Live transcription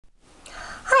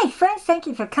Hey friends, thank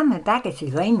you for coming back. It's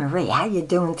Elaine Marie. How you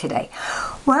doing today?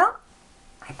 Well,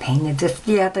 I painted this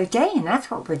the other day, and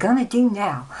that's what we're going to do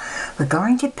now. We're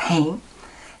going to paint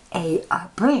a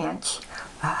branch,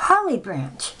 a holly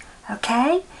branch,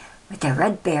 okay? With the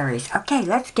red berries. Okay,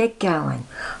 let's get going.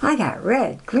 I got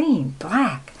red, green,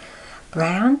 black,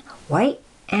 brown, white,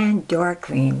 and dark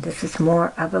green. This is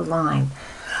more of a lime.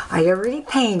 I already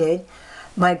painted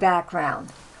my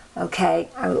background. Okay,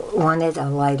 I wanted a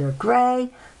lighter gray,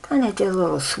 kind of did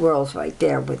little swirls right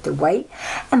there with the white,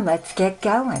 and let's get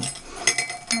going.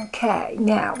 Okay,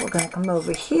 now we're going to come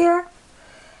over here,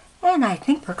 and I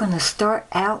think we're going to start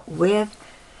out with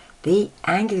the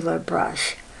angular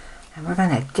brush. And we're going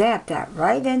to dab that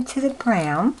right into the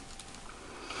brown,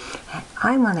 and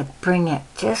I want to bring it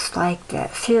just like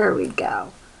this. Here we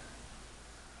go.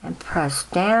 And press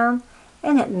down,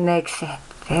 and it makes it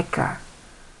thicker.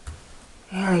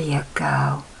 There you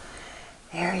go.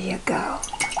 There you go.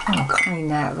 I'll clean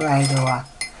that right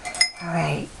off.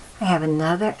 Alright, I have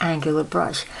another angular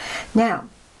brush. Now,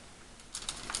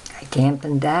 I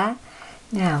dampened that.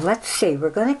 Now, let's see. We're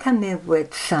going to come in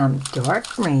with some dark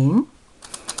green.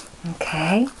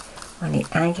 Okay, on the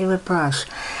angular brush.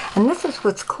 And this is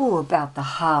what's cool about the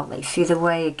holly. See the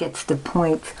way it gets the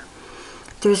points?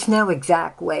 There's no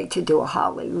exact way to do a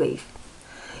holly leaf.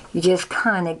 You just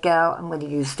kind of go, I'm going to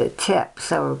use the tip,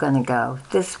 so we're going to go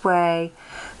this way,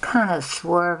 kind of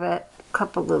swerve it, a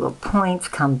couple little points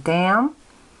come down,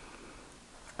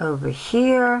 over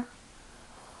here.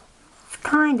 It's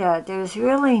kind of, there's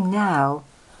really no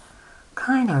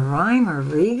kind of rhyme or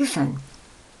reason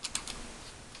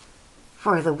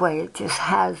for the way it just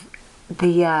has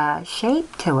the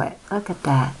shape to it. Look at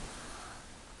that.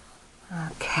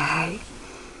 Okay.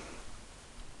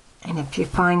 And if you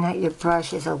find that your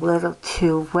brush is a little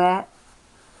too wet,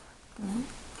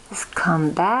 just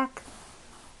come back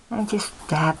and just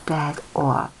dab that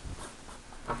off.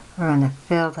 We're going to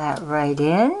fill that right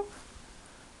in.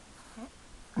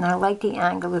 And I like the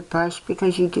angular brush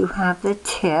because you do have the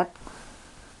tip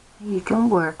you can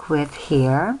work with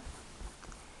here.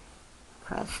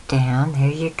 Press down, there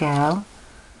you go.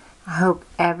 I hope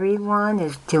everyone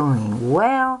is doing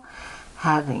well,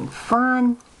 having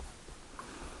fun,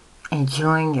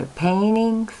 enjoying your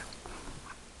paintings.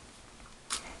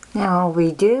 Now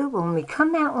when we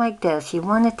come out like this, you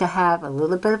want it to have a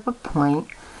little bit of a point,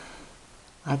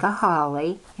 like a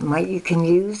holly. You can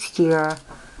use your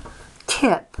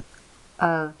tip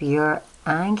of your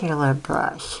angular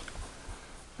brush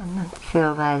and then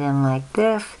fill that in like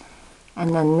this.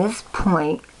 And then this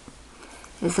point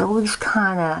is always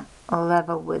kind of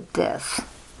level with this.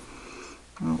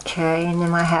 Okay, and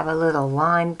then I have a little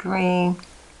lime green.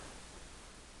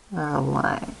 Little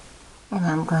line, and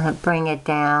I'm going to bring it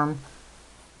down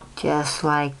just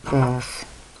like this.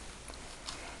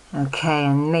 Okay,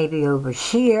 and maybe over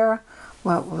here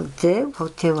what we'll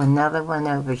do another one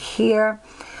over here.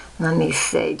 Let me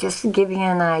see, just to give you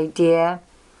an idea.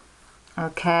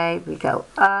 Okay, we go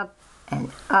up and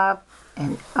up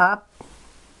and up,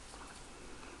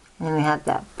 and then we have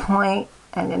that point,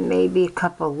 and then maybe a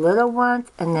couple little ones,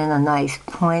 and then a nice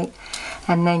point.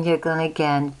 And then you're going to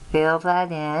again fill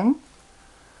that in.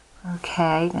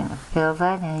 Okay, going to fill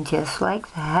that in just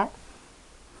like that.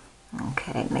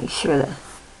 Okay, make sure the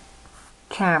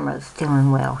camera's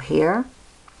doing well here.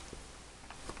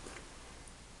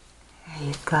 There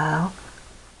you go.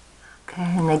 Okay,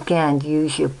 and again,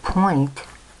 use your point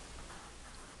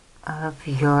of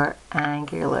your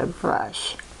angular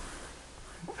brush.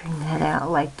 Bring that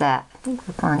out like that. I think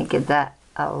we're going to give that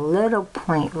a little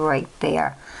point right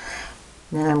there.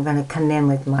 Then I'm going to come in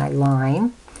with my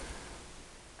lime.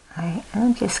 And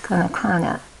I'm just going to kind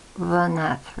of run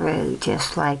that through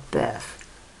just like this.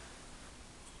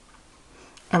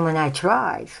 And when that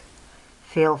dries,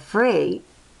 feel free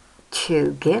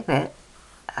to give it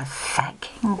a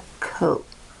second coat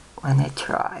when it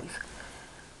dries.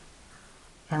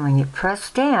 And when you press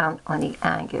down on the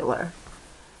angular,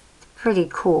 it's pretty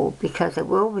cool because it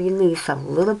will release a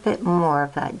little bit more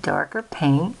of that darker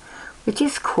paint, which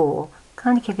is cool.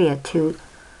 Kind of give you a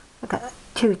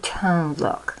two-tone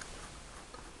look.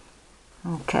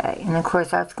 Okay, and of course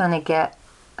that's going to get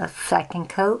a second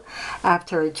coat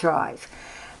after it dries.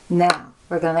 Now,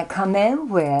 we're going to come in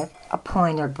with a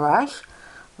pointer brush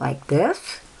like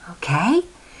this, okay?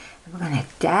 And we're going to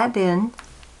dab in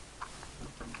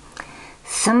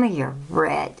some of your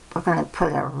red. We're going to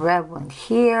put a red one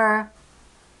here,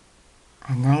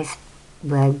 a nice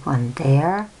red one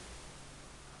there.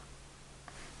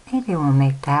 Maybe we'll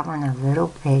make that one a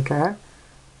little bigger.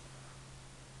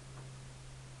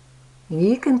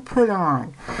 You can put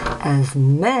on as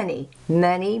many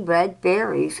red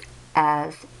berries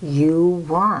as you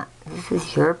want. This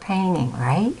is your painting,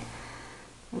 right?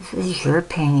 This is your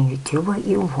painting. You do what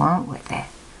you want with it.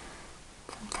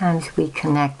 Sometimes we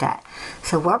connect that.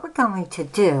 So what we're going to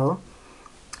do,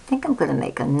 I think I'm going to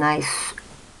make a nice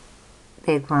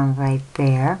big one right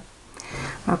there.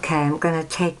 Okay, I'm going to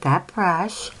take that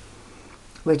brush,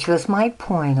 which was my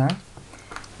pointer.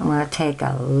 I'm going to take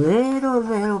a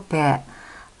little bit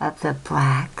of the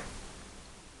black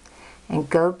and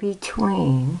go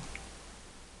between,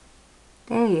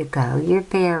 there you go, your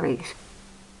berries.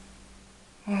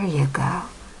 There you go.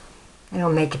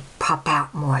 It'll make it pop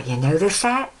out more. You notice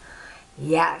that?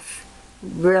 Yes.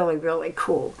 Really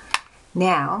cool.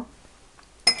 Now,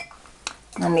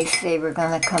 let me see, we're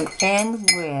going to come in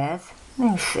with,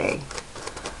 let me see,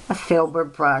 a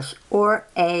filbert brush or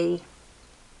a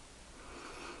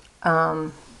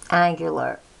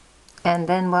angular. And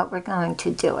then what we're going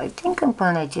to do, I think I'm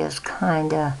going to just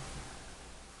kind of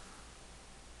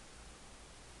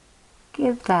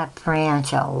give that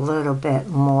branch a little bit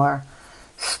more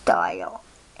style.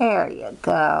 There you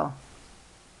go.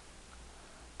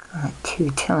 Going to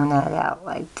two-tone that out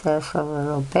like this a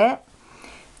little bit.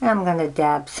 And I'm going to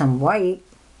dab some white.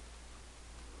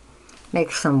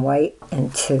 Mix some white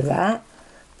into that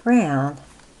brown.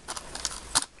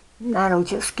 And that'll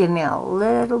just give me a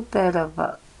little bit of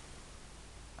a,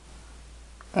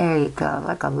 there you go,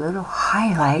 like a little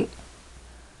highlight.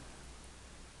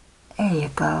 There you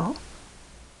go.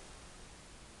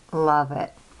 Love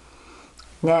it.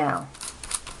 Now,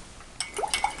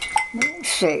 let me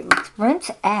see, let's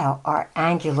rinse out our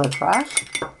angular brush.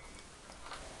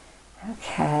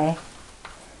 Okay.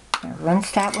 Now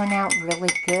rinse that one out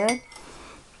really good.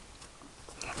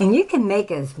 And you can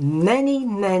make as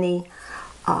many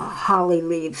holly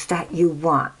leaves that you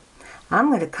want. I'm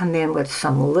going to come in with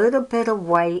some little bit of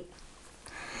white,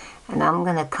 and I'm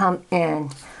going to come in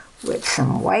with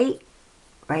some white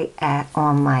right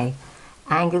on my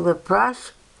angular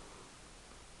brush.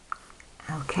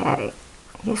 Okay,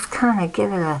 just kind of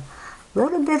give it a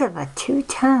little bit of a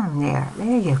two-tone there.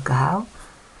 There you go.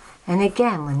 And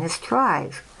again, when this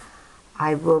dries,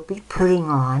 I will be putting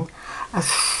on a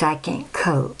second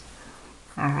coat.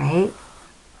 All right?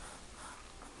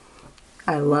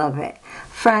 I love it.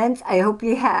 Friends, I hope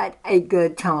you had a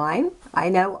good time. I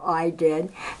know I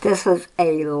did. This was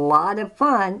a lot of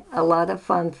fun,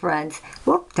 friends.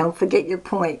 Whoop, don't forget your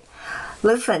point.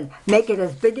 Listen, make it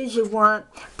as big as you want.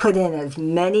 Put in as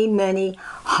many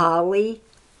holly.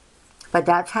 But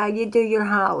that's how you do your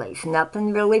hollies.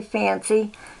 Nothing really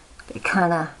fancy. They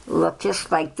kind of look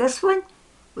just like this one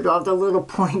with all the little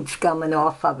points coming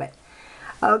off of it.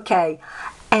 Okay.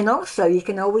 And also, you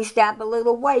can always dab a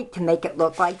little white to make it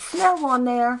look like snow on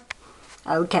there.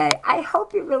 Okay, I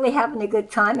hope you're really having a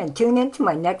good time and tune in to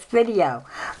my next video.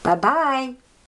 Bye-bye.